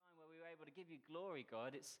able to give you glory,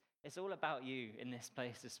 God. It's all about you in this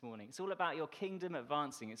place this morning. It's all about your kingdom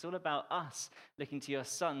advancing. It's all about us looking to your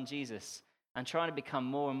Son, Jesus, and trying to become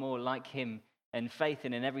more and more like him and faith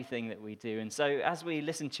in everything that we do. And so as we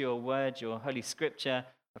listen to your word, your holy scripture,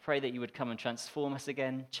 I pray that you would come and transform us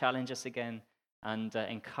again, challenge us again, and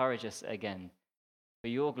encourage us again for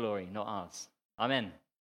your glory, not ours. Amen.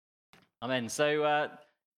 Amen. So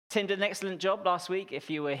Tim did an excellent job last week. If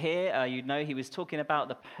you were here, you'd know he was talking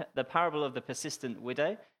about the parable of the persistent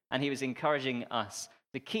widow, and he was encouraging us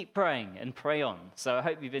to keep praying and pray on. So I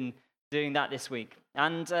hope you've been doing that this week.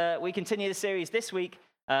 And we continue the series this week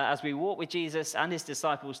as we walk with Jesus and his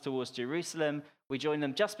disciples towards Jerusalem. We join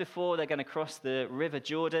them just before they're going to cross the River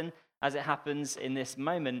Jordan, as it happens in this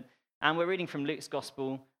moment. And we're reading from Luke's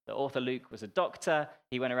Gospel. The author Luke was a doctor.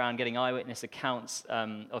 He went around getting eyewitness accounts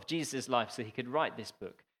of Jesus' life so he could write this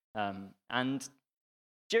book. And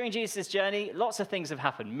during Jesus' journey, lots of things have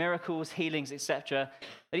happened, miracles, healings, etc.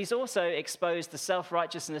 But he's also exposed the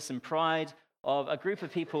self-righteousness and pride of a group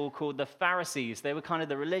of people called the Pharisees. They were kind of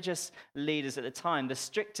the religious leaders at the time, the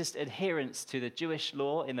strictest adherents to the Jewish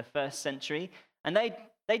law in the first century. And they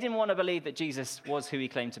didn't want to believe that Jesus was who he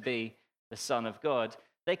claimed to be, the Son of God.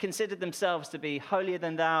 They considered themselves to be holier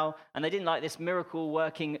than thou, and they didn't like this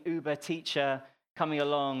miracle-working Uber teacher coming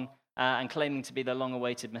along and claiming to be the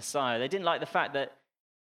long-awaited Messiah. They didn't like the fact that,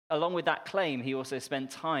 along with that claim, he also spent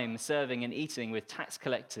time serving and eating with tax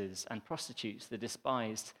collectors and prostitutes, the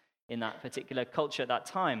despised in that particular culture at that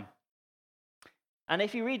time. And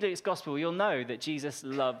if you read Luke's Gospel, you'll know that Jesus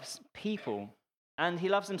loves people, and he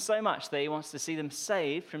loves them so much that he wants to see them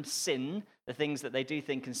saved from sin, the things that they do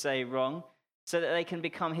think and say wrong, so that they can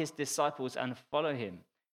become his disciples and follow him.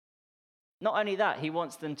 Not only that, he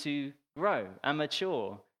wants them to grow and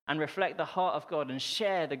mature and reflect the heart of God and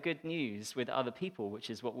share the good news with other people, which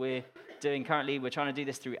is what we're doing currently. We're trying to do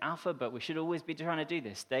this through Alpha, but we should always be trying to do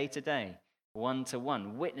this day to day, one to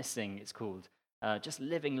one, witnessing it's called, just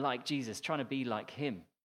living like Jesus, trying to be like him.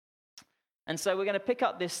 And so we're going to pick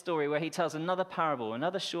up this story where he tells another parable,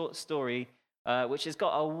 another short story, which has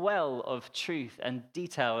got a well of truth and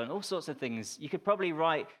detail and all sorts of things. You could probably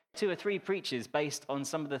write 2 or 3 preachers based on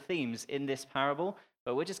some of the themes in this parable,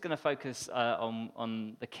 but we're just going to focus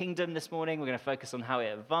on the kingdom this morning. We're going to focus on how it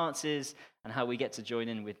advances and how we get to join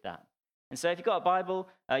in with that. And so if you've got a Bible,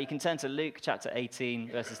 you can turn to Luke chapter 18,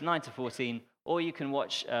 verses 9 to 14, or you can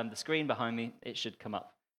watch the screen behind me. It should come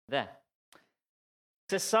up there.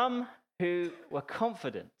 To some who were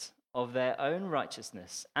confident of their own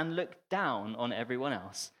righteousness and looked down on everyone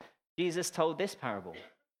else, Jesus told this parable.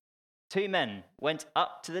 2 men went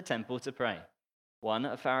up to the temple to pray, one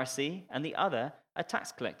a Pharisee and the other a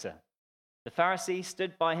tax collector. The Pharisee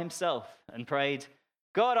stood by himself and prayed,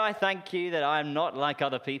 "God, I thank you that I am not like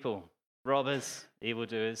other people, robbers,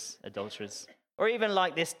 evildoers, adulterers, or even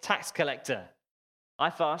like this tax collector. I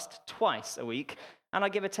fast twice a week and I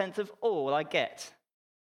give 1/10 of all I get."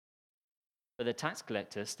 But the tax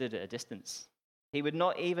collector stood at a distance. He would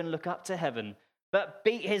not even look up to heaven, but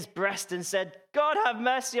beat his breast and said, "God, have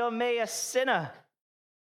mercy on me, a sinner."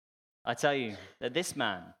 I tell you that this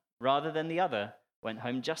man, rather than the other, went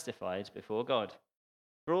home justified before God.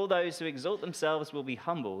 For all those who exalt themselves will be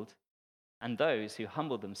humbled, and those who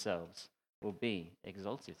humble themselves will be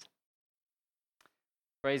exalted.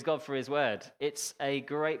 Praise God for his word. It's a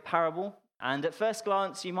great parable. And at first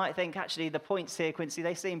glance, you might think, actually, the points here, Quincy,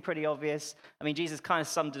 they seem pretty obvious. I mean, Jesus kind of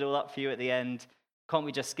summed it all up for you at the end. Can't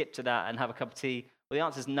we just skip to that and have a cup of tea? Well, the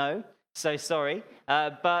answer is no. So sorry.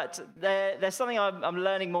 But there's something I'm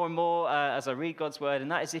learning more and more as I read God's word,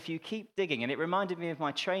 and that is if you keep digging. And it reminded me of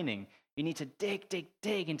my training. You need to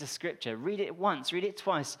dig into Scripture. Read it once, read it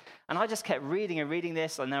twice. And I just kept reading and reading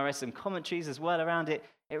this, and there are some commentaries as well around it.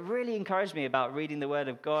 It really encouraged me about reading the word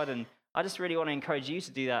of God, and I just really want to encourage you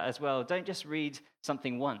to do that as well. Don't just read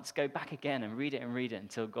something once. Go back again and read it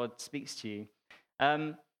until God speaks to you.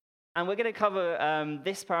 And we're going to cover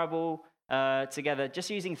this parable together just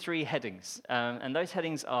using 3 headings. And those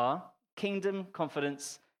headings are kingdom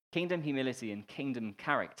confidence, kingdom humility, and kingdom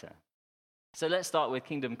character. So let's start with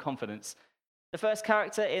kingdom confidence. The first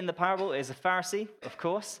character in the parable is a Pharisee, of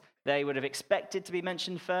course. They would have expected to be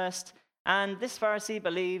mentioned first. And this Pharisee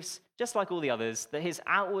believes, just like all the others, that his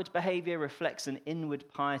outward behavior reflects an inward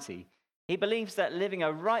piety. He believes that living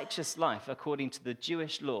a righteous life according to the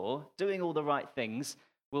Jewish law, doing all the right things,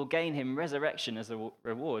 will gain him resurrection as a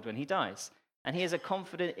reward when he dies. And he is a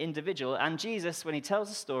confident individual. And Jesus, when he tells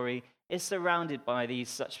the story, is surrounded by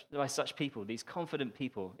such people, these confident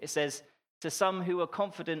people. It says, to some who are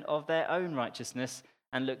confident of their own righteousness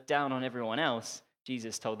and look down on everyone else,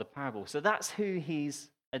 Jesus told the parable. So that's who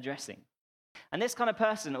he's addressing. And this kind of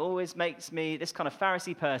person always makes me, this kind of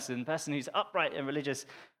Pharisee person who's upright and religious,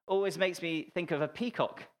 always makes me think of a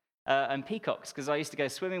peacock and peacocks, because I used to go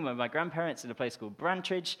swimming with my grandparents in a place called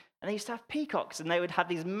Brantridge, and they used to have peacocks, and they would have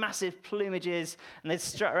these massive plumages, and they'd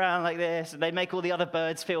strut around like this, and they'd make all the other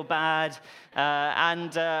birds feel bad.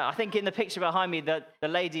 I think in the picture behind me, the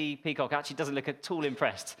lady peacock actually doesn't look at all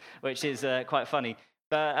impressed, which is quite funny.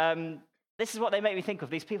 But this is what they make me think of.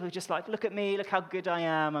 These people who just like, look at me, look how good I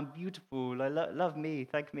am, I'm beautiful, love me,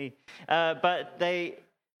 thank me.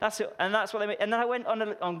 That's what they make. And then I went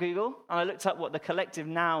on Google and I looked up what the collective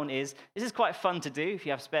noun is. This is quite fun to do if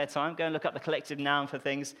you have spare time. Go and look up the collective noun for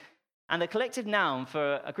things. And the collective noun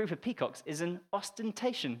for a group of peacocks is an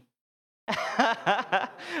ostentation.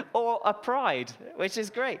 Or a pride, which is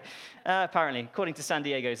great, apparently, according to San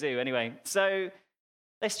Diego Zoo. Anyway, so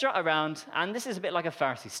they strut around, and this is a bit like a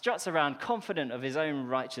Pharisee, struts around confident of his own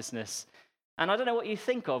righteousness. And I don't know what you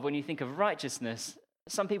think of when you think of righteousness.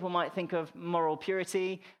 Some people might think of moral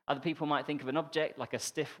purity. Other people might think of an object like a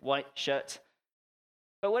stiff white shirt.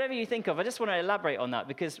 But whatever you think of, I just want to elaborate on that,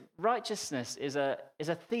 because righteousness is a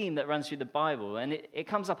theme that runs through the Bible, and it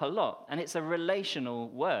comes up a lot, and it's a relational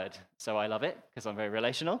word. So I love it, because I'm very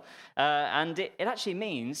relational. And it actually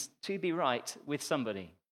means to be right with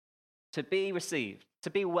somebody, to be received, to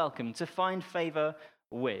be welcomed, to find favor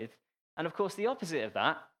with. And of course, the opposite of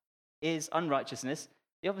that is unrighteousness.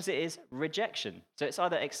 The opposite is rejection. So it's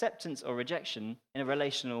either acceptance or rejection in a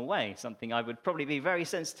relational way, something I would probably be very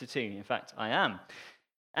sensitive to. In fact, I am.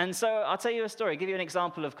 And so I'll tell you a story, give you an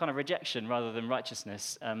example of kind of rejection rather than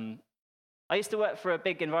righteousness. I used to work for a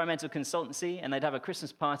big environmental consultancy, and they'd have a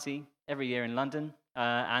Christmas party every year in London.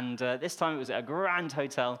 This time it was at a grand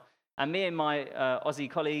hotel. And me and my Aussie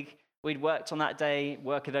colleague, we'd worked on that day,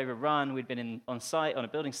 work had overrun. We'd been on site, on a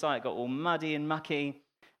building site, got all muddy and mucky.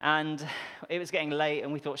 And it was getting late,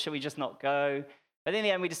 and we thought, should we just not go? But in the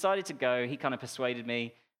end, we decided to go. He kind of persuaded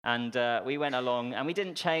me, and we went along, and we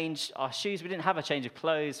didn't change our shoes. We didn't have a change of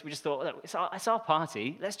clothes. We just thought, look, it's our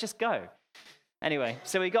party. Let's just go. Anyway,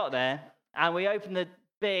 so we got there, and we opened the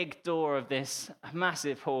big door of this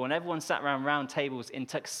massive hall, and everyone sat around round tables in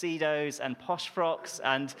tuxedos and posh frocks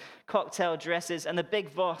and cocktail dresses, and the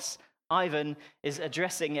big boss, Ivan, is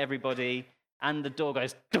addressing everybody, and the door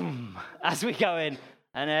goes, doom, as we go in.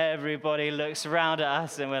 And everybody looks around at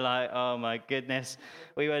us, and we're like, oh my goodness.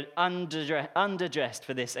 We were underdressed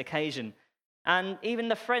for this occasion. And even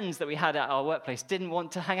the friends that we had at our workplace didn't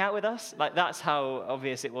want to hang out with us. Like, that's how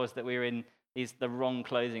obvious it was that we were in the wrong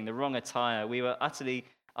clothing, the wrong attire. We were utterly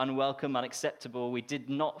unwelcome, unacceptable. We did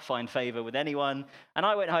not find favor with anyone. And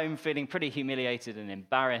I went home feeling pretty humiliated and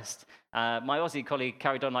embarrassed. My Aussie colleague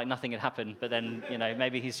carried on like nothing had happened, but then,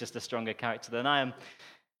 maybe he's just a stronger character than I am.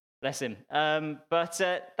 Bless him. But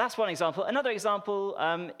that's one example. Another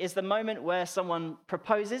example is the moment where someone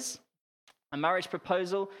proposes, a marriage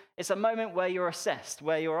proposal. It's a moment where you're assessed,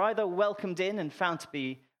 where you're either welcomed in and found to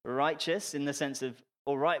be righteous in the sense of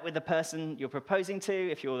all right with the person you're proposing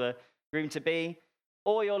to, if you're the groom-to-be,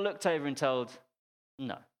 or you're looked over and told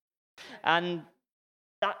no. And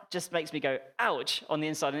that just makes me go, ouch, on the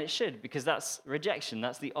inside, and it should, because that's rejection.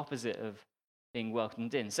 That's the opposite of being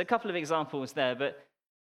welcomed in. So a couple of examples there, but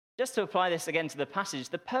just to apply this again to the passage,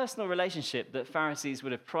 the personal relationship that Pharisees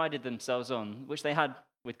would have prided themselves on, which they had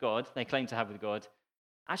with God, they claimed to have with God,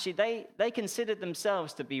 actually they considered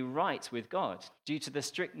themselves to be right with God due to the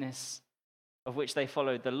strictness of which they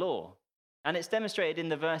followed the law. And it's demonstrated in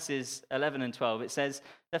the verses 11 and 12. It says,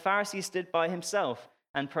 the Pharisee stood by himself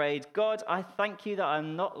and prayed, God, I thank you that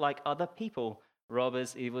I'm not like other people,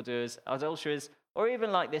 robbers, evildoers, adulterers, or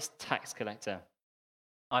even like this tax collector.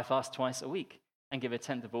 I fast twice a week and give a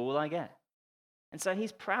tenth of all I get. And so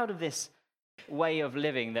he's proud of this way of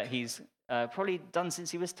living that he's probably done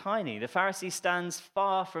since he was tiny. The Pharisee stands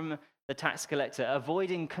far from the tax collector,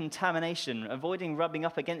 avoiding contamination, avoiding rubbing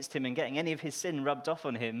up against him and getting any of his sin rubbed off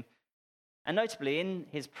on him. And notably, in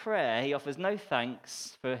his prayer, he offers no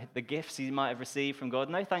thanks for the gifts he might have received from God,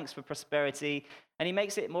 no thanks for prosperity, and he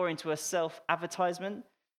makes it more into a self-advertisement.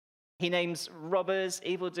 He names robbers,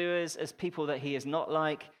 evildoers as people that he is not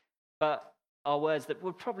like, but are words that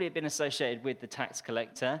would probably have been associated with the tax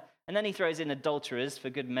collector. And then he throws in adulterers for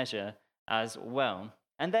good measure as well.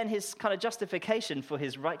 And then his kind of justification for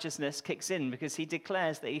his righteousness kicks in, because he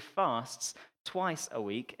declares that he fasts twice a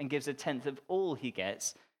week and gives a tenth of all he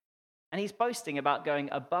gets. And he's boasting about going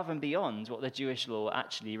above and beyond what the Jewish law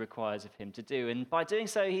actually requires of him to do. And by doing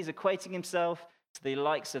so, he's equating himself to the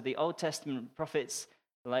likes of the Old Testament prophets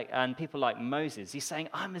and people like Moses. He's saying,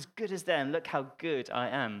 I'm as good as them. Look how good I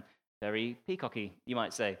am. Very peacocky, you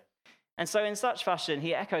might say. And so in such fashion,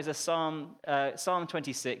 he echoes a Psalm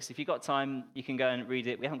 26. If you've got time, you can go and read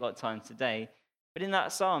it. We haven't got time today. But in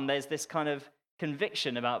that psalm, there's this kind of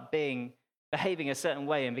conviction about behaving a certain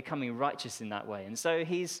way and becoming righteous in that way. And so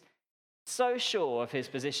he's so sure of his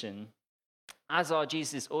position, as are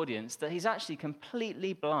Jesus' audience, that he's actually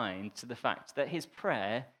completely blind to the fact that his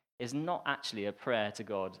prayer is not actually a prayer to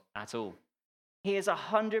God at all. He is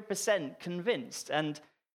 100% convinced. And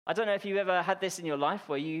I don't know if you've ever had this in your life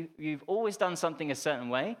where you've always done something a certain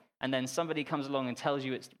way, and then somebody comes along and tells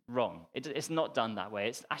you it's wrong. It's not done that way.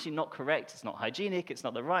 It's actually not correct. It's not hygienic. It's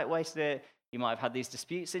not the right way to do it. You might have had these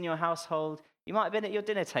disputes in your household. You might have been at your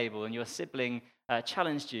dinner table and your sibling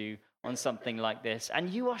challenged you on something like this, and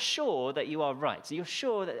you are sure that you are right. So you're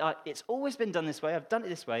sure that it's always been done this way. I've done it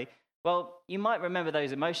this way. Well, you might remember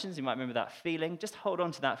those emotions. You might remember that feeling. Just hold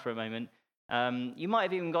on to that for a moment. You might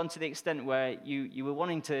have even gone to the extent where you were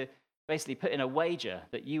wanting to basically put in a wager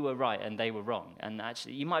that you were right and they were wrong. And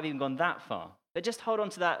actually, you might have even gone that far. But just hold on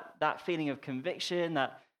to that feeling of conviction,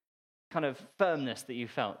 that kind of firmness that you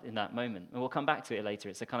felt in that moment. And we'll come back to it later.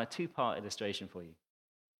 It's a kind of two-part illustration for you.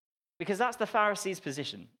 Because that's the Pharisee's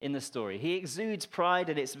position in the story. He exudes pride,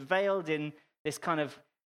 and it's veiled in this kind of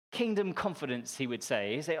kingdom confidence, he would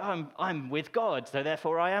say. He'd say, I'm with God, so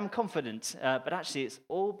therefore I am confident. But actually, it's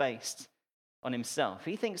all based on himself.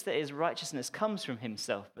 He thinks that his righteousness comes from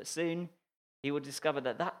himself, but soon he will discover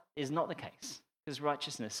that that is not the case, because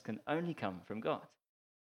righteousness can only come from God.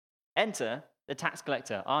 Enter the tax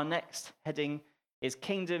collector. Our next heading is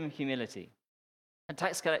kingdom humility. A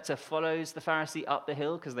tax collector follows the Pharisee up the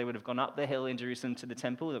hill, because they would have gone up the hill in Jerusalem to the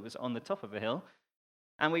temple that was on the top of a hill.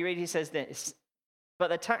 And we read, he says this, "But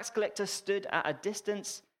the tax collector stood at a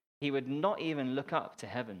distance. He would not even look up to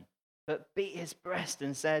heaven, but beat his breast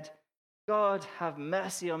and said, 'God, have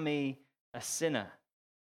mercy on me, a sinner.'"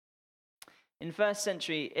 In first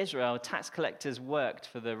century Israel, tax collectors worked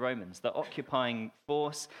for the Romans, the occupying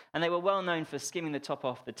force, and they were well known for skimming the top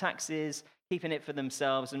off the taxes, keeping it for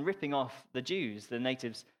themselves, and ripping off the Jews, the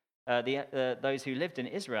natives, those who lived in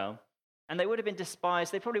Israel. And they would have been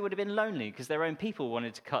despised. They probably would have been lonely because their own people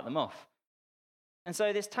wanted to cut them off. And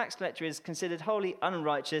so this tax collector is considered wholly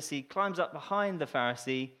unrighteous. He climbs up behind the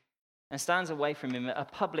Pharisee and stands away from him at a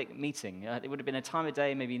public meeting. It would have been a time of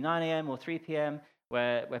day, maybe 9 a.m. or 3 p.m.,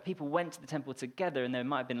 where people went to the temple together, and there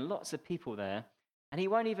might have been lots of people there. And he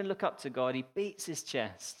won't even look up to God. He beats his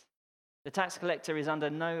chest. The tax collector is under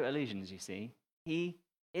no illusions, you see. He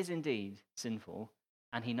is indeed sinful,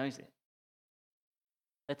 and he knows it.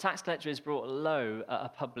 The tax collector is brought low at a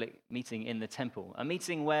public meeting in the temple, a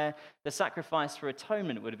meeting where the sacrifice for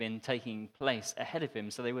atonement would have been taking place ahead of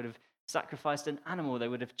him. So they would have sacrificed an animal, they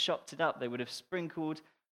would have chopped it up, they would have sprinkled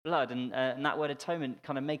blood, and that word atonement,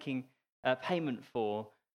 kind of making payment for,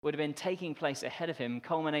 would have been taking place ahead of him,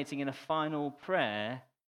 culminating in a final prayer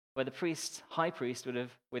where the high priest would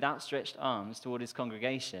have, with outstretched arms toward his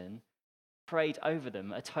congregation, prayed over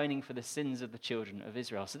them, atoning for the sins of the children of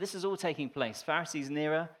Israel. So this is all taking place. Pharisees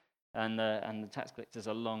nearer, and the tax collectors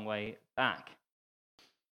a long way back.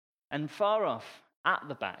 And far off, at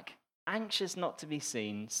the back, anxious not to be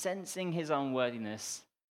seen, sensing his unworthiness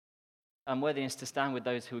to stand with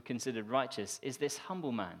those who are considered righteous, is this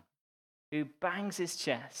humble man who bangs his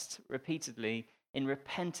chest repeatedly in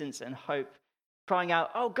repentance and hope, crying out,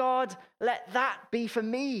 "Oh God, let that be for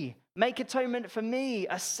me. Make atonement for me,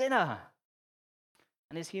 a sinner."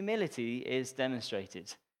 And his humility is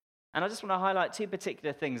demonstrated. And I just want to highlight two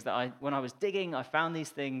particular things that when I was digging, I found these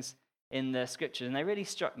things in the scriptures, and they really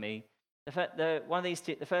struck me.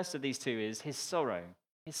 The first of these two is his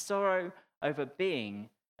sorrow over being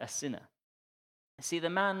a sinner. See, the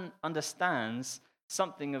man understands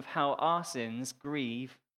something of how our sins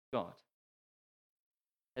grieve God.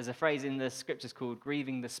 There's a phrase in the scriptures called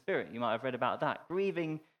grieving the Spirit. You might have read about that,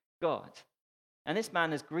 grieving God. And this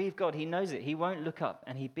man has grieved God. He knows it. He won't look up,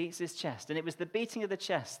 and he beats his chest. And it was the beating of the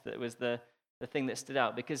chest that was the thing that stood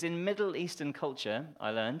out, because in Middle Eastern culture,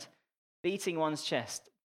 I learned, beating one's chest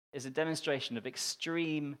is a demonstration of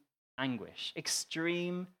extreme anguish,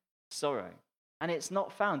 extreme sorrow. And it's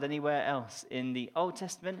not found anywhere else in the Old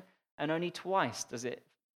Testament, and only twice is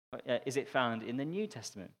it found in the New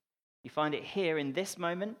Testament. You find it here in this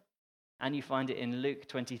moment, and you find it in Luke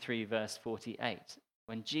 23, verse 48,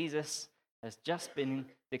 when Jesus has just been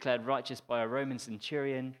declared righteous by a Roman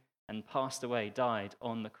centurion and passed away, died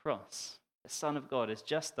on the cross. The Son of God has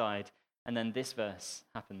just died, and then this verse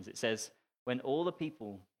happens. It says, "When all the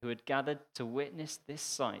people who had gathered to witness this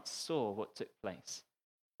sight saw what took place,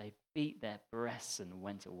 they beat their breasts and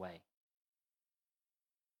went away."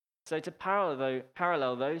 So to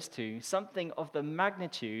parallel those two, something of the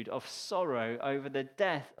magnitude of sorrow over the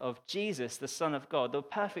death of Jesus, the Son of God, the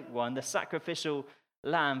perfect one, the sacrificial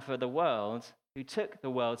lamb for the world, who took the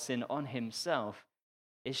world's sin on himself,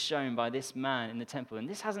 is shown by this man in the temple. And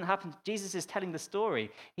this hasn't happened. Jesus is telling the story.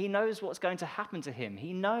 He knows what's going to happen to him.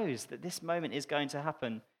 He knows that this moment is going to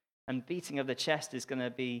happen, and beating of the chest is going to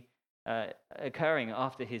be occurring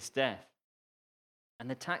after his death. And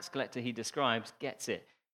the tax collector he describes gets it.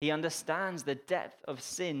 He understands the depth of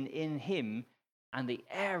sin in him, and the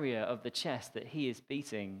area of the chest that he is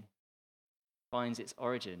beating finds its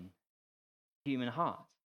origin, human heart.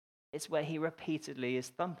 It's where he repeatedly is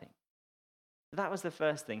thumping. That was the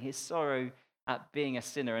first thing, his sorrow at being a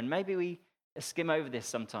sinner. And maybe we skim over this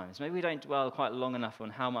sometimes. Maybe we don't dwell quite long enough on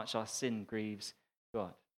how much our sin grieves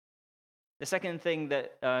God. The second thing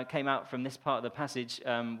that came out from this part of the passage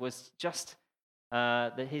was just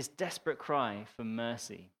his desperate cry for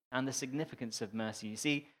mercy and the significance of mercy. You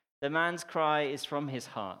see, the man's cry is from his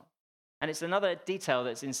heart. And it's another detail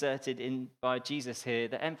that's inserted in by Jesus here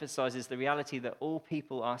that emphasizes the reality that all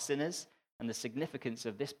people are sinners and the significance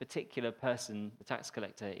of this particular person, the tax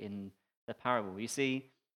collector, in the parable. You see,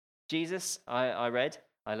 Jesus, I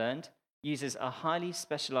learned, uses a highly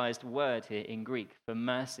specialized word here in Greek for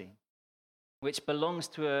mercy, which belongs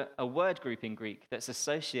to a word group in Greek that's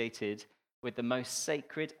associated with the most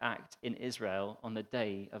sacred act in Israel on the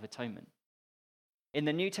Day of Atonement. In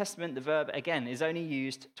the New Testament, the verb, again, is only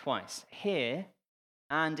used twice, here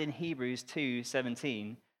and in Hebrews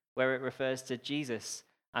 2:17, where it refers to Jesus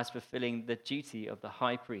as fulfilling the duty of the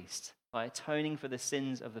high priest by atoning for the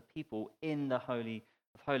sins of the people in the Holy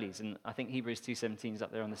of Holies. And I think Hebrews 2:17 is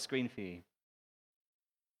up there on the screen for you.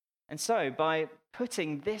 And so, by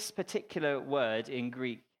putting this particular word in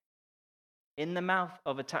Greek in the mouth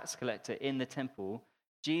of a tax collector in the temple,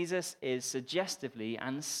 Jesus is suggestively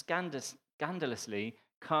and scandalously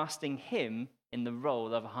casting him in the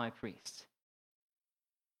role of a high priest.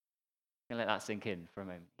 I'm going to let that sink in for a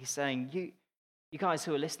moment. He's saying, you guys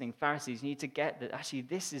who are listening, Pharisees, you need to get that actually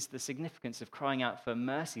this is the significance of crying out for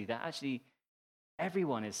mercy, that actually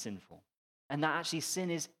everyone is sinful, and that actually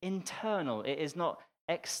sin is internal. It is not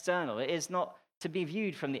external. It is not to be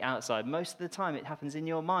viewed from the outside. Most of the time it happens in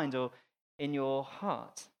your mind or in your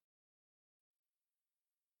heart.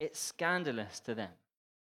 It's scandalous to them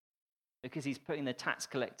because he's putting the tax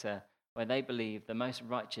collector where they believe the most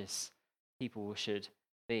righteous people should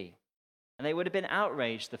be. And they would have been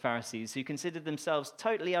outraged, the Pharisees, who considered themselves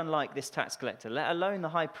totally unlike this tax collector, let alone the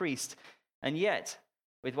high priest. And yet,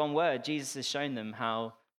 with one word, Jesus has shown them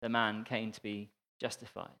how the man came to be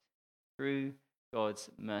justified through God's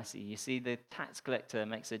mercy. You see, the tax collector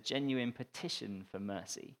makes a genuine petition for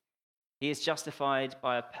mercy. He is justified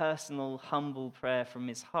by a personal, humble prayer from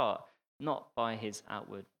his heart, not by his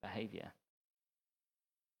outward behavior.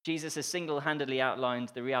 Jesus has single-handedly outlined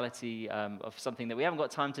the reality of something that we haven't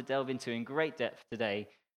got time to delve into in great depth today,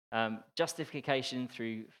 justification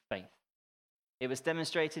through faith. It was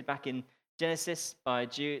demonstrated back in Genesis by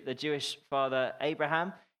the Jewish father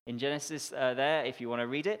Abraham, in Genesis there, if you want to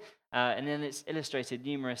read it. And then it's illustrated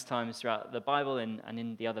numerous times throughout the Bible and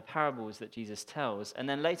in the other parables that Jesus tells. And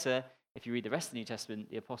then later, if you read the rest of the New Testament,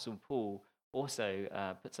 the Apostle Paul also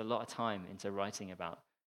puts a lot of time into writing about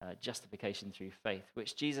justification through faith,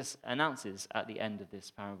 which Jesus announces at the end of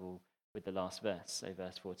this parable with the last verse, so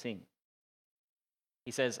verse 14.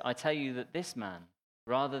 He says, I tell you that this man,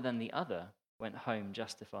 rather than the other, went home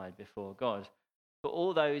justified before God. For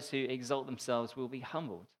all those who exalt themselves will be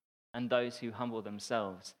humbled, and those who humble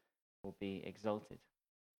themselves will be exalted.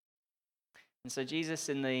 And so Jesus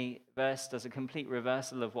in the verse does a complete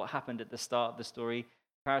reversal of what happened at the start of the story.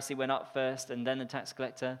 The Pharisee went up first and then the tax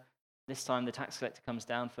collector. This time the tax collector comes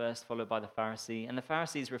down first, followed by the Pharisee. And the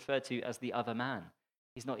Pharisee is referred to as the other man.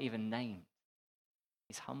 He's not even named.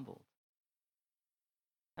 He's humbled.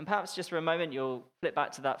 And perhaps just for a moment, you'll flip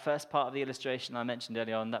back to that first part of the illustration I mentioned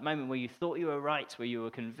earlier on, that moment where you thought you were right, where you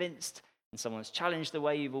were convinced, and someone's challenged the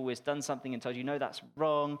way you've always done something and told you, no, that's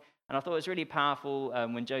wrong. And I thought it was really powerful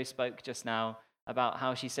when Jo spoke just now about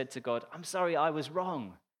how she said to God, I'm sorry, I was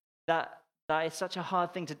wrong. That is such a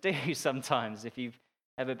hard thing to do sometimes if you've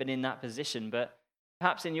ever been in that position. But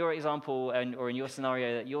perhaps in your example or in your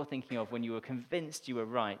scenario that you're thinking of, when you were convinced you were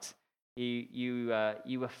right, you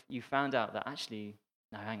found out that actually,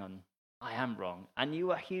 no, hang on, I am wrong. And you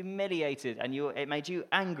were humiliated and it made you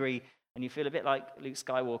angry, and you feel a bit like Luke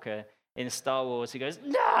Skywalker in Star Wars, who goes,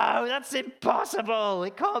 no, that's impossible,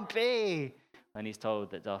 it can't be. And he's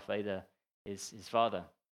told that Darth Vader is his father.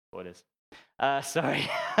 Spoilers. Sorry.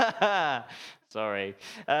 Sorry.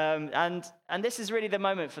 And this is really the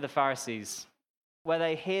moment for the Pharisees. where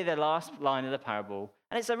they hear the last line of the parable,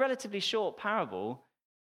 and it's a relatively short parable,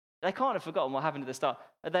 they can't have forgotten what happened at the start.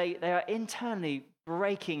 They are internally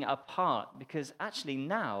breaking apart because actually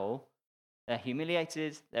now they're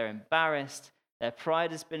humiliated, they're embarrassed, their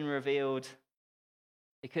pride has been revealed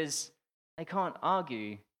because they can't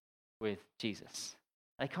argue with Jesus.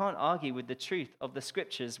 They can't argue with the truth of the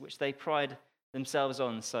scriptures which they pride themselves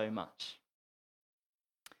on so much.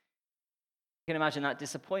 You can imagine that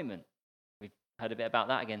disappointment. We've heard a bit about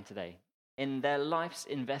that again today. In their life's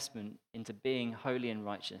investment into being holy and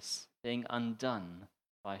righteous, being undone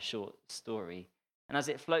by a short story. And as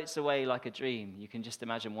it floats away like a dream, you can just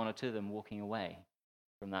imagine one or two of them walking away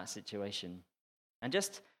from that situation. And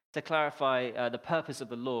just to clarify the purpose of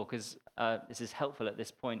the law, because this is helpful at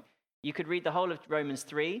this point, you could read the whole of Romans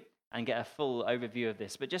 3 and get a full overview of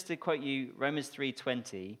this. But just to quote you Romans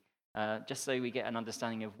 3:20, just so we get an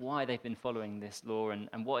understanding of why they've been following this law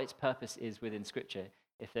and what its purpose is within Scripture,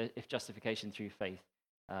 if justification through faith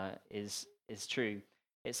is true.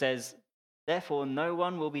 It says, "Therefore no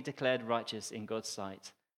one will be declared righteous in God's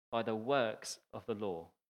sight by the works of the law.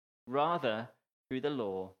 Rather, through the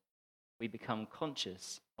law, we become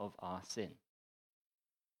conscious of our sin."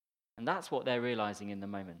 And that's what they're realizing in the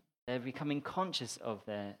moment. They're becoming conscious of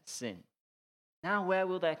their sin. Now, where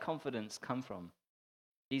will their confidence come from?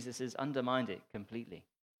 Jesus has undermined it completely.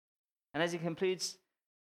 And as he concludes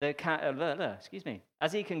the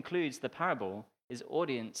parable, his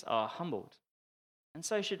audience are humbled. And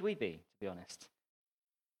so should we be, to be honest.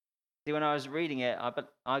 See, when I was reading it,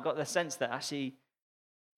 I got the sense that actually,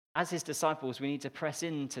 as his disciples, we need to press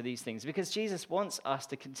into these things because Jesus wants us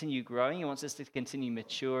to continue growing. He wants us to continue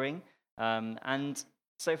maturing. And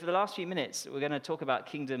so for the last few minutes, we're going to talk about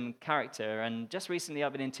kingdom character. And just recently,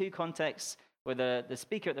 I've been in two contexts where the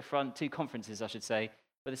speaker at the front, two conferences, I should say,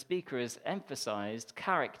 where the speaker has emphasized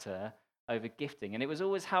character over gifting. And it was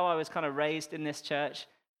always how I was kind of raised in this church,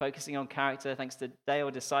 focusing on character. Thanks to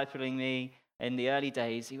Dale discipling me in the early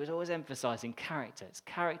days, he was always emphasizing character. It's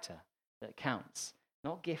character that counts,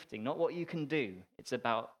 not gifting, not what you can do. It's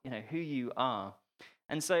about, who you are.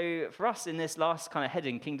 And so for us in this last kind of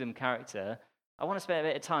heading, kingdom character, I want to spend a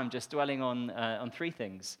bit of time just dwelling on three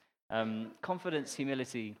things: confidence,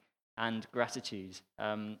 humility, and gratitude.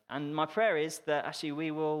 And my prayer is that actually we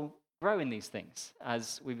will grow in these things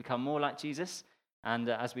as we become more like Jesus and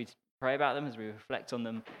as we pray about them, as we reflect on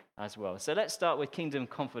them as well. So let's start with kingdom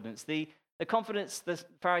confidence. The confidence the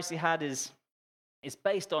Pharisee had is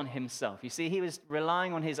based on himself. You see, he was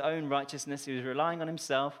relying on his own righteousness. He was relying on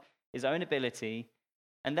himself, his own ability,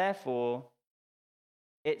 and therefore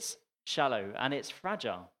it's shallow and it's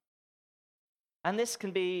fragile. And this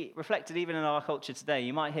can be reflected even in our culture today.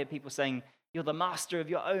 You might hear people saying, "You're the master of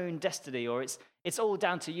your own destiny," or it's all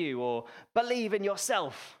down to you, or "believe in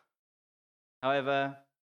yourself." However,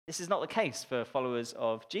 this is not the case for followers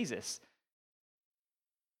of Jesus.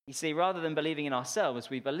 You see, rather than believing in ourselves,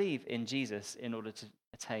 we believe in Jesus in order to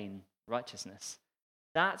attain righteousness.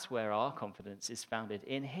 That's where our confidence is founded,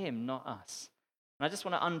 in him, not us. And I just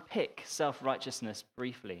want to unpick self-righteousness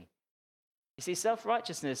briefly. You see,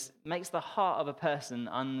 self-righteousness makes the heart of a person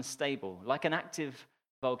unstable, like an active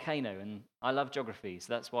volcano. And I love geography,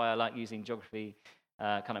 so that's why I like using geography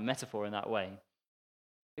kind of metaphor in that way.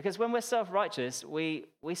 Because when we're self-righteous, we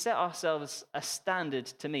set ourselves a standard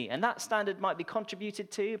to meet. And that standard might be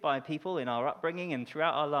contributed to by people in our upbringing and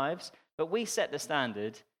throughout our lives, but we set the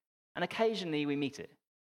standard, and occasionally we meet it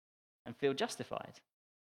and feel justified.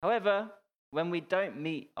 However, when we don't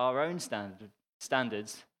meet our own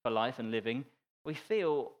standards for life and living, we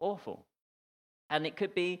feel awful. And it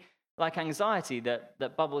could be like anxiety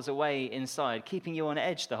that bubbles away inside, keeping you on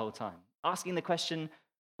edge the whole time. Asking the question,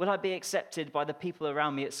 will I be accepted by the people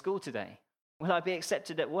around me at school today? Will I be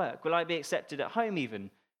accepted at work? Will I be accepted at home even?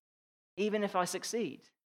 Even if I succeed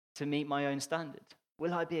to meet my own standard?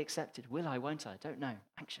 Will I be accepted? Will I, won't I? Don't know.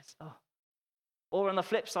 Anxious. Or on the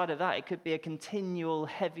flip side of that, it could be a continual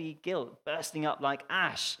heavy guilt bursting up like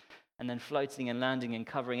ash and then floating and landing and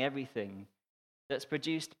covering everything that's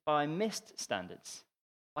produced by missed standards,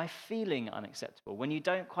 by feeling unacceptable, when you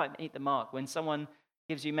don't quite meet the mark, when someone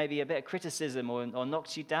gives you maybe a bit of criticism or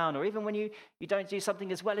knocks you down, or even when you don't do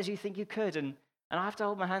something as well as you think you could. And I have to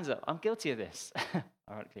hold my hands up. I'm guilty of this.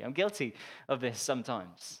 Ironically, I'm guilty of this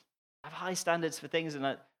sometimes. I have high standards for things and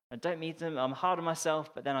I don't meet them. I'm hard on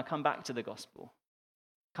myself, but then I come back to the gospel,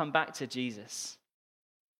 come back to Jesus.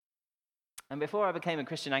 And before I became a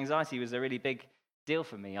Christian, anxiety was a really big deal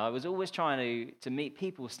for me. I was always trying to meet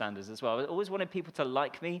people's standards as well. I always wanted people to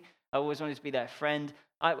like me. I always wanted to be their friend.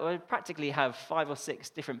 I would practically have 5 or 6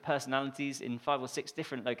 different personalities in 5 or 6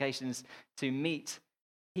 different locations to meet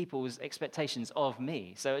people's expectations of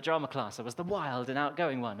me. So at drama class, I was the wild and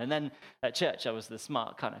outgoing one. And then at church, I was the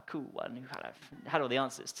smart, kind of cool one who had all the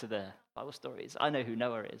answers to the Bible stories. I know who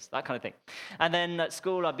Noah is, that kind of thing. And then at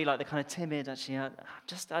school, I'd be like the kind of timid, actually, I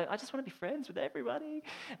just want to be friends with everybody.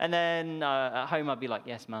 And then at home, I'd be like,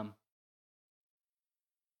 yes, mum.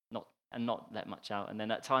 Not let much out. And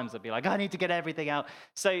then at times I'd be like, I need to get everything out.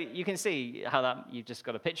 So you can see how that, you've just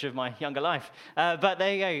got a picture of my younger life. But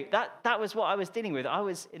there you go. That was what I was dealing with.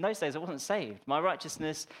 In those days, I wasn't saved. My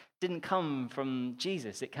righteousness didn't come from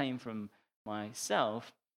Jesus. It came from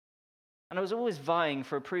myself. And I was always vying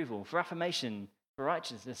for approval, for affirmation, for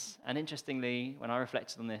righteousness. And interestingly, when I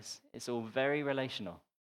reflected on this, it's all very relational.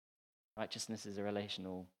 Righteousness is a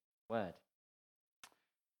relational word.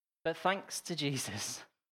 But thanks to Jesus,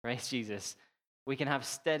 praise Jesus, we can have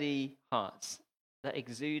steady hearts that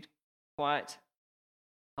exude quiet,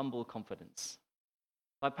 humble confidence.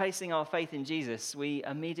 By placing our faith in Jesus, we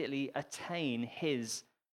immediately attain his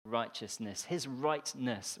righteousness, his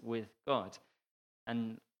rightness with God.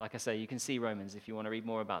 And like I say, you can see Romans if you want to read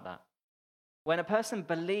more about that. When a person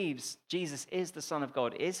believes Jesus is the Son of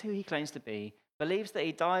God, is who he claims to be, believes that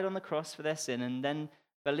he died on the cross for their sin, and then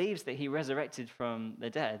believes that he resurrected from the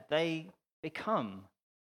dead, they become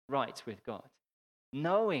right with God,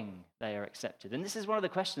 knowing they are accepted. And this is one of the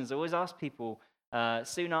questions I always ask people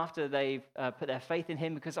soon after they've put their faith in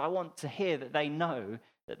him, because I want to hear that they know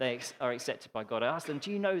that they are accepted by God. I ask them,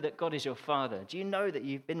 do you know that God is your Father? Do you know that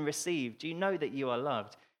you've been received? Do you know that you are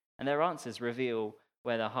loved? And their answers reveal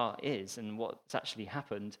where their heart is and what's actually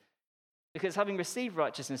happened. Because having received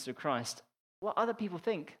righteousness through Christ, what other people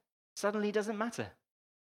think suddenly doesn't matter.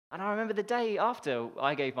 And I remember the day after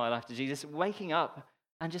I gave my life to Jesus, waking up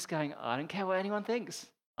and just going, I don't care what anyone thinks.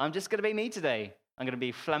 I'm just going to be me today. I'm going to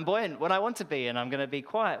be flamboyant when I want to be, and I'm going to be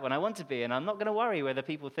quiet when I want to be, and I'm not going to worry whether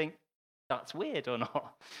people think that's weird or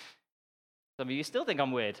not. Some of you still think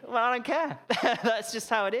I'm weird. Well, I don't care. That's just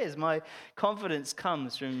how it is. My confidence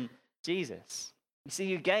comes from Jesus. You see,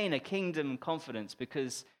 you gain a kingdom confidence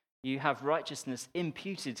because you have righteousness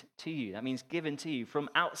imputed to you. That means given to you from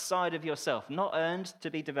outside of yourself, not earned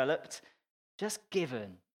to be developed, just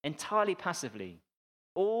given entirely passively.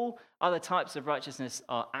 All other types of righteousness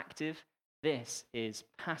are active. This is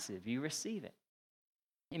passive. You receive it.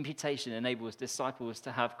 Imputation enables disciples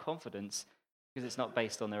to have confidence because it's not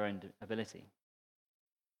based on their own ability.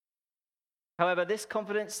 However, this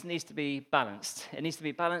confidence needs to be balanced. It needs to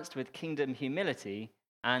be balanced with kingdom humility.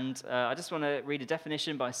 And I just want to read a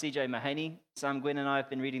definition by C.J. Mahaney. Sam Gwynn and I have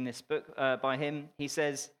been reading this book by him. He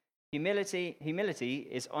says, Humility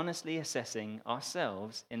is honestly assessing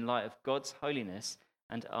ourselves in light of God's holiness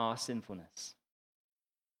and our sinfulness.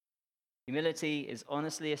 Humility is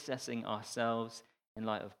honestly assessing ourselves in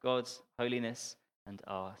light of God's holiness and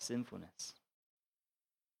our sinfulness.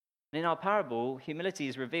 And in our parable, humility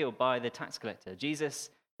is revealed by the tax collector. Jesus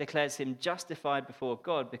declares him justified before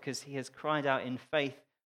God because he has cried out in faith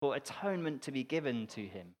for atonement to be given to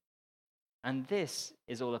him. And this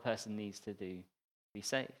is all a person needs to do to be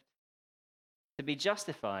saved. To be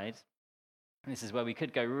justified, and this is where we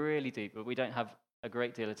could go really deep, but we don't have a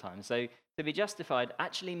great deal of time. So to be justified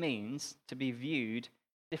actually means to be viewed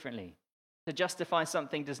differently. To justify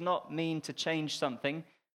something does not mean to change something,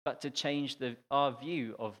 but to change our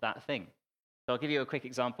view of that thing. So I'll give you a quick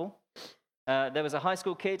example. There was a high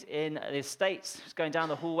school kid in the States who's going down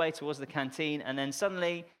the hallway towards the canteen, and then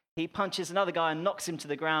suddenly he punches another guy and knocks him to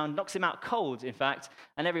the ground, knocks him out cold, in fact,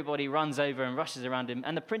 and everybody runs over and rushes around him.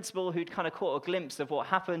 And the principal, who'd kind of caught a glimpse of what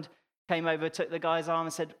happened, came over, took the guy's arm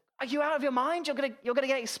and said, "Are you out of your mind? You're going to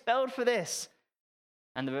get expelled for this."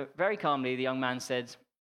 And very calmly, the young man said,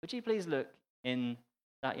 "Would you please look in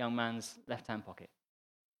that young man's left-hand pocket?"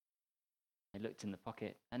 He looked in the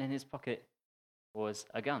pocket, and in his pocket was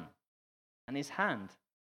a gun. And his hand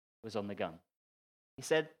was on the gun. He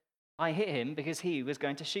said, "I hit him because he was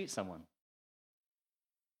going to shoot someone."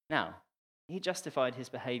 Now, he justified his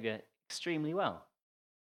behavior extremely well.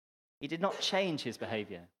 He did not change his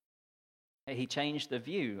behavior. He changed the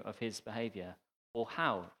view of his behavior, or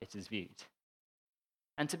how it is viewed.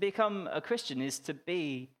 And to become a Christian is to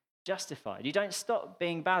be justified. You don't stop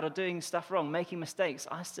being bad or doing stuff wrong, making mistakes.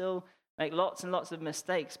 I still make lots and lots of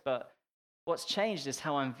mistakes, but what's changed is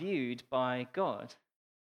how I'm viewed by God.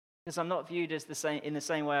 Because I'm not viewed as in the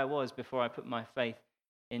same way I was before I put my faith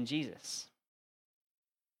in Jesus.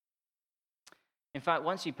 In fact,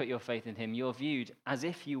 once you put your faith in him, you're viewed as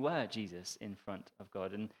if you were Jesus in front of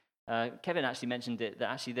God. And Kevin actually mentioned it, that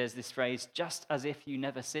actually there's this phrase, just as if you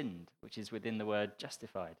never sinned, which is within the word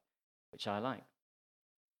justified, which I like.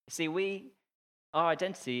 You see, our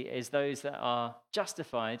identity is those that are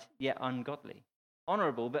justified yet ungodly.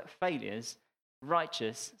 honorable but failures,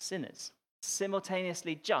 righteous sinners,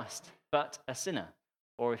 simultaneously just but a sinner.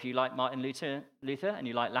 Or if you like Martin Luther and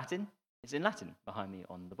you like Latin, it's in Latin behind me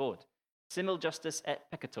on the board. Simul justus et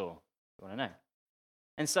peccator, if you want to know.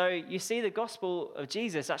 And so you see the gospel of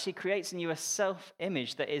Jesus actually creates in you a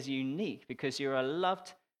self-image that is unique because you're a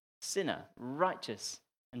loved sinner, righteous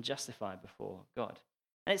and justified before God.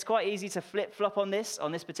 And it's quite easy to flip-flop on this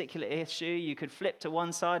particular issue. You could flip to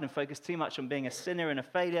one side and focus too much on being a sinner and a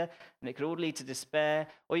failure, and it could all lead to despair.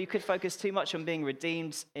 Or you could focus too much on being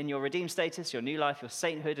redeemed in your redeemed status, your new life, your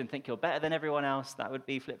sainthood, and think you're better than everyone else. That would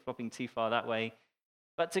be flip-flopping too far that way.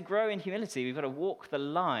 But to grow in humility, we've got to walk the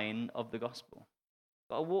line of the gospel.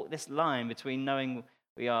 We've got to walk this line between knowing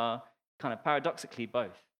we are kind of paradoxically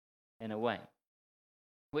both, in a way,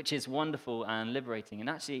 which is wonderful and liberating. And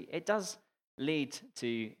actually, it does lead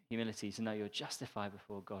to humility, to know you're justified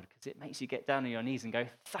before God, because it makes you get down on your knees and go,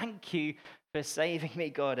 thank you for saving me,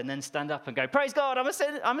 God, and then stand up and go, praise God, I'm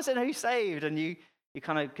a sinner who's saved. And you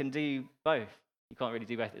kind of can do both. You can't really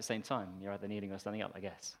do both at the same time. You're either kneeling or standing up, I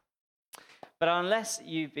guess. But unless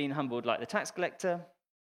you've been humbled like the tax collector,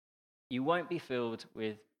 you won't be filled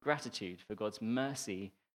with gratitude for God's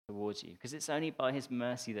mercy towards you, because it's only by his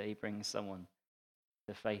mercy that he brings someone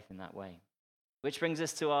to faith in that way. Which brings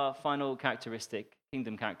us to our final characteristic,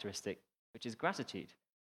 kingdom characteristic, which is gratitude.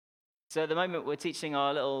 So at the moment, we're teaching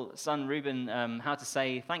our little son, Reuben, how to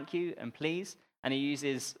say thank you and please. And he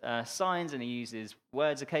uses signs and he uses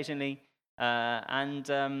words occasionally.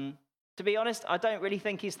 To be honest, I don't really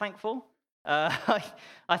think he's thankful.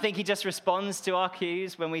 I think he just responds to our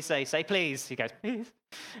cues when we say please. He goes, please.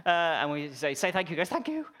 And we say thank you, he goes, thank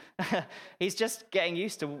you. He's just getting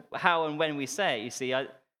used to how and when we say it. You see,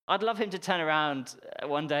 I'd love him to turn around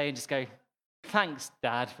one day and just go, thanks,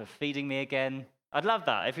 Dad, for feeding me again. I'd love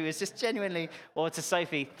that if he was just genuinely, or to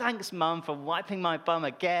Sophie, thanks, Mum, for wiping my bum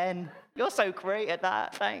again. You're so great at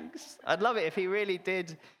that, thanks. I'd love it if he really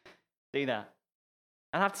did do that.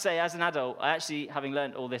 And I have to say, as an adult, I actually, having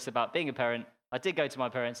learned all this about being a parent, I did go to my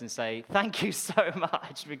parents and say, thank you so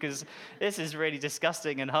much, because this is really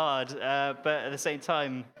disgusting and hard, but at the same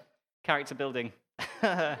time, character building.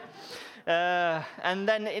 And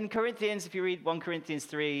then in Corinthians, if you read 1 Corinthians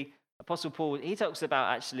 3, Apostle Paul, he talks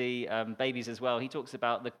about actually babies as well. He talks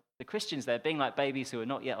about the Christians there being like babies who are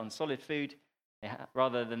not yet on solid food.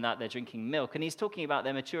 Rather than that, they're drinking milk. And he's talking about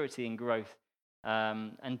their maturity and growth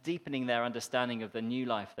and deepening their understanding of the new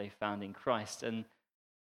life they've found in Christ. And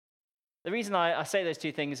the reason I say those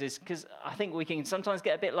two things is because I think we can sometimes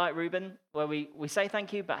get a bit like Reuben, where we say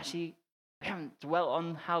thank you, but actually we haven't dwelt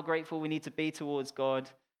on how grateful we need to be towards God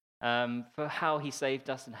for how he saved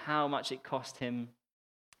us and how much it cost him.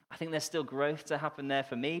 I think there's still growth to happen there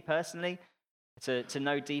for me personally, to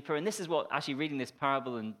know deeper. And this is what actually reading this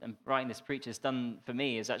parable and writing this preach has done for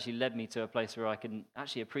me, has actually led me to a place where I can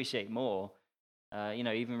actually appreciate more.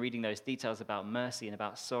 Even reading those details about mercy and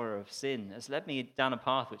about sorrow of sin has led me down a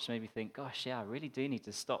path which made me think, gosh, yeah, I really do need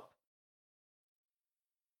to stop,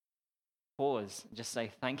 pause, and just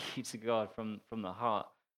say thank you to God from the heart.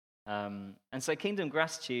 And so kingdom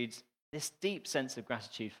gratitude, this deep sense of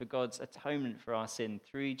gratitude for God's atonement for our sin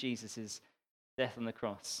through Jesus' death on the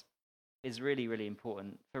cross, is really, really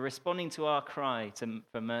important for responding to our cry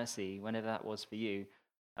for mercy, whenever that was for you,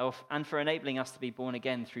 and for enabling us to be born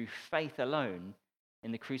again through faith alone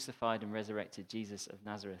in the crucified and resurrected Jesus of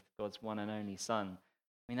Nazareth, God's one and only Son.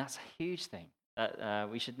 I mean, that's a huge thing that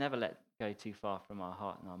we should never let go too far from our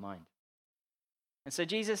heart and our mind. And so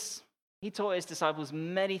Jesus, he taught his disciples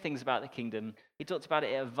many things about the kingdom. He talked about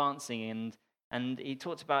it advancing, and he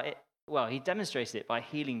talked about it, well, he demonstrated it by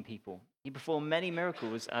healing people. He performed many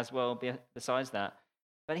miracles as well besides that.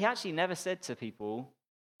 But he actually never said to people,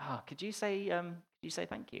 could you say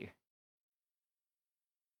thank you?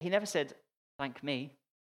 He never said, thank me.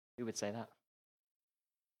 Who would say that?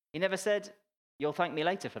 He never said, you'll thank me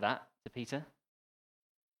later for that, to Peter.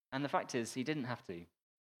 And the fact is, he didn't have to.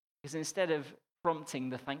 Because instead of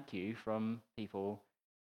prompting the thank you from people,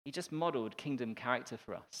 he just modeled kingdom character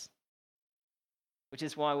for us. Which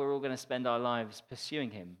is why we're all going to spend our lives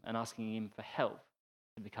pursuing him and asking him for help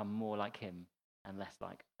to become more like him and less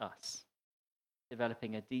like us.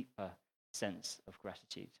 Developing a deeper sense of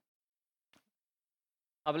gratitude.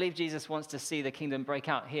 I believe Jesus wants to see the kingdom break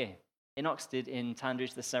out here in Oxted, in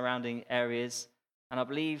Tandridge, the surrounding areas, and I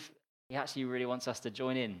believe he actually really wants us to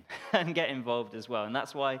join in and get involved as well. And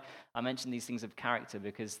that's why I mentioned these things of character,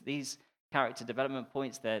 because these character development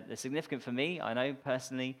points, they're significant for me, I know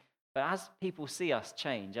personally, but as people see us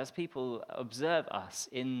change, as people observe us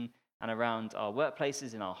in and around our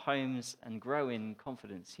workplaces, in our homes, and grow in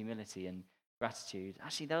confidence, humility, and gratitude,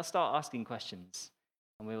 actually they'll start asking questions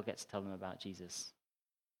and we'll get to tell them about Jesus.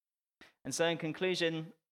 And so in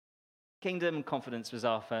conclusion, kingdom confidence was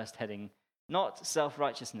our first heading. Not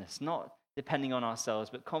self-righteousness, not depending on ourselves,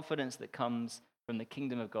 but confidence that comes from the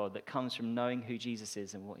kingdom of God, that comes from knowing who Jesus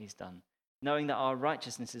is and what he's done, knowing that our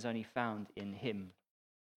righteousness is only found in him.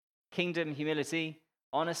 Kingdom humility,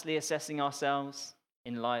 honestly assessing ourselves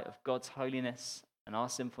in light of God's holiness and our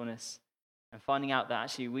sinfulness, and finding out that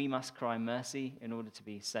actually we must cry mercy in order to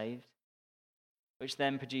be saved, which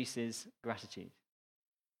then produces gratitude.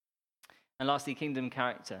 And lastly, kingdom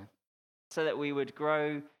character, so that we would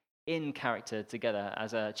grow in character together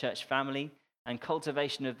as a church family, and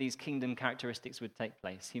cultivation of these kingdom characteristics would take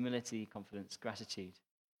place: humility, confidence, gratitude.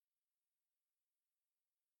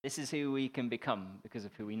 This is who we can become because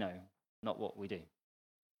of who we know, not what we do.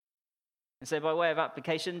 And so by way of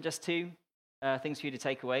application, just two things for you to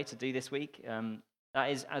take away to do this week. That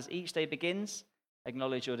is, as each day begins,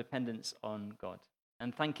 acknowledge your dependence on God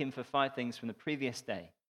and thank him for 5 things from the previous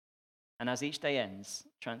day. And as each day ends,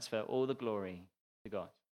 transfer all the glory to God.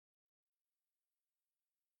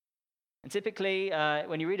 And typically,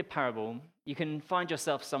 when you read a parable, you can find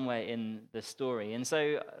yourself somewhere in the story. And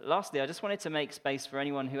so, lastly, I just wanted to make space for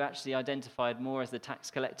anyone who actually identified more as the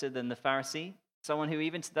tax collector than the Pharisee, someone who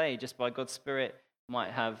even today, just by God's Spirit,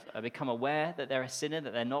 might have become aware that they're a sinner,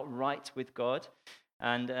 that they're not right with God.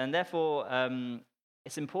 And therefore,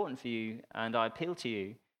 it's important for you, and I appeal to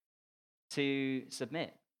you, to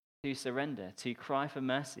submit, to surrender, to cry for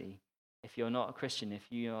mercy. If you're not a Christian,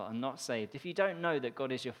 if you are not saved, if you don't know that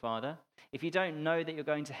God is your Father, if you don't know that you're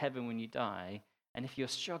going to heaven when you die, and if you're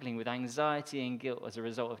struggling with anxiety and guilt as a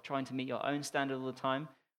result of trying to meet your own standard all the time,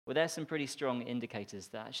 well, there's some pretty strong indicators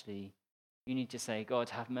that actually you need to say, God,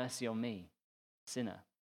 have mercy on me, sinner.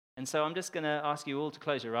 And so I'm just going to ask you all to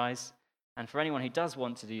close your eyes. And for anyone who does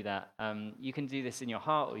want to do that, you can do this in your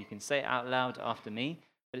heart, or you can say it out loud after me,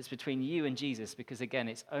 but it's between you and Jesus, because again,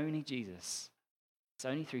 it's only Jesus. It's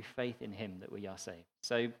only through faith in him that we are saved.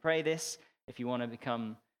 So pray this if you want to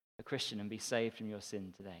become a Christian and be saved from your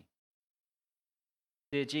sin today.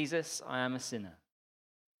 Dear Jesus, I am a sinner.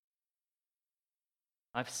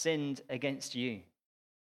 I've sinned against you.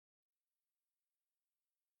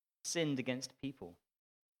 Sinned against people.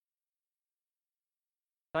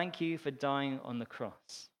 Thank you for dying on the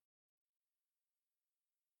cross.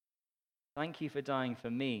 Thank you for dying for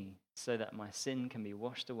me so that my sin can be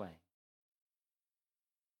washed away.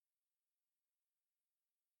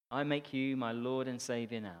 I make you my Lord and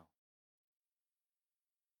Savior now.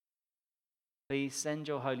 Please send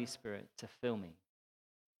your Holy Spirit to fill me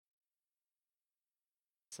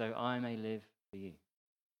so I may live for you.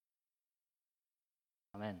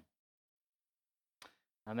 Amen.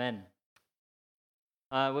 Amen.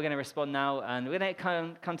 We're going to respond now, and we're going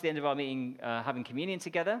to come to the end of our meeting having communion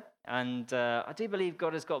together. And I do believe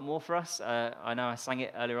God has got more for us. I know I sang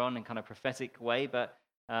it earlier on in kind of prophetic way, but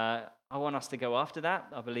I want us to go after that.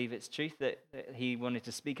 I believe it's truth that he wanted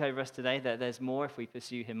to speak over us today, that there's more if we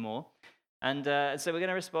pursue him more. And so we're going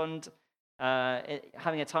to respond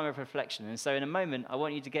having a time of reflection. And so in a moment, I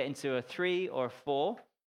want you to get into a 3 or a 4.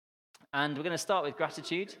 And we're going to start with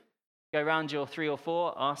gratitude. Go around your 3 or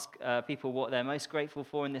 4, ask people what they're most grateful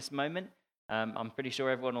for in this moment. I'm pretty sure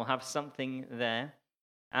everyone will have something there.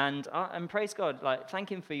 And praise God,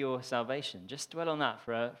 thank him for your salvation. Just dwell on that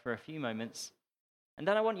for a few moments. And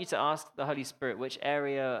then I want you to ask the Holy Spirit which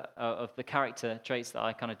area of the character traits that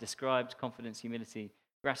I kind of described, confidence, humility,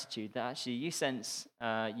 gratitude, that actually you sense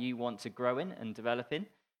you want to grow in and develop in.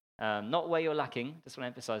 Not where you're lacking, just want to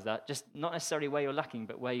emphasize that. Just not necessarily where you're lacking,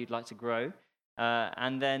 but where you'd like to grow.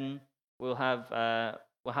 And then we'll have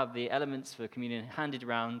the elements for communion handed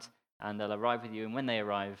around, and they'll arrive with you. And when they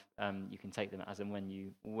arrive, you can take them as and when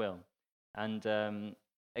you will. And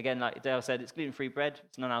again, like Dale said, it's gluten-free bread.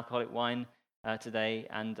 It's non-alcoholic wine today.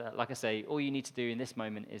 And like I say, all you need to do in this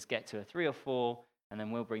moment is get to a 3 or 4, and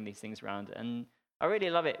then we'll bring these things around. And I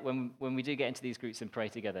really love it when we do get into these groups and pray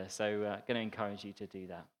together. So going to encourage you to do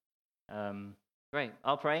that. Great.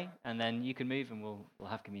 I'll pray, and then you can move, and we'll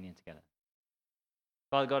have communion together.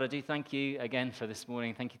 Father God, I do thank you again for this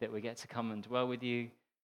morning. Thank you that we get to come and dwell with you,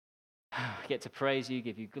 get to praise you,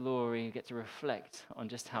 give you glory, get to reflect on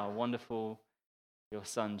just how wonderful your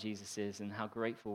Son Jesus is and how grateful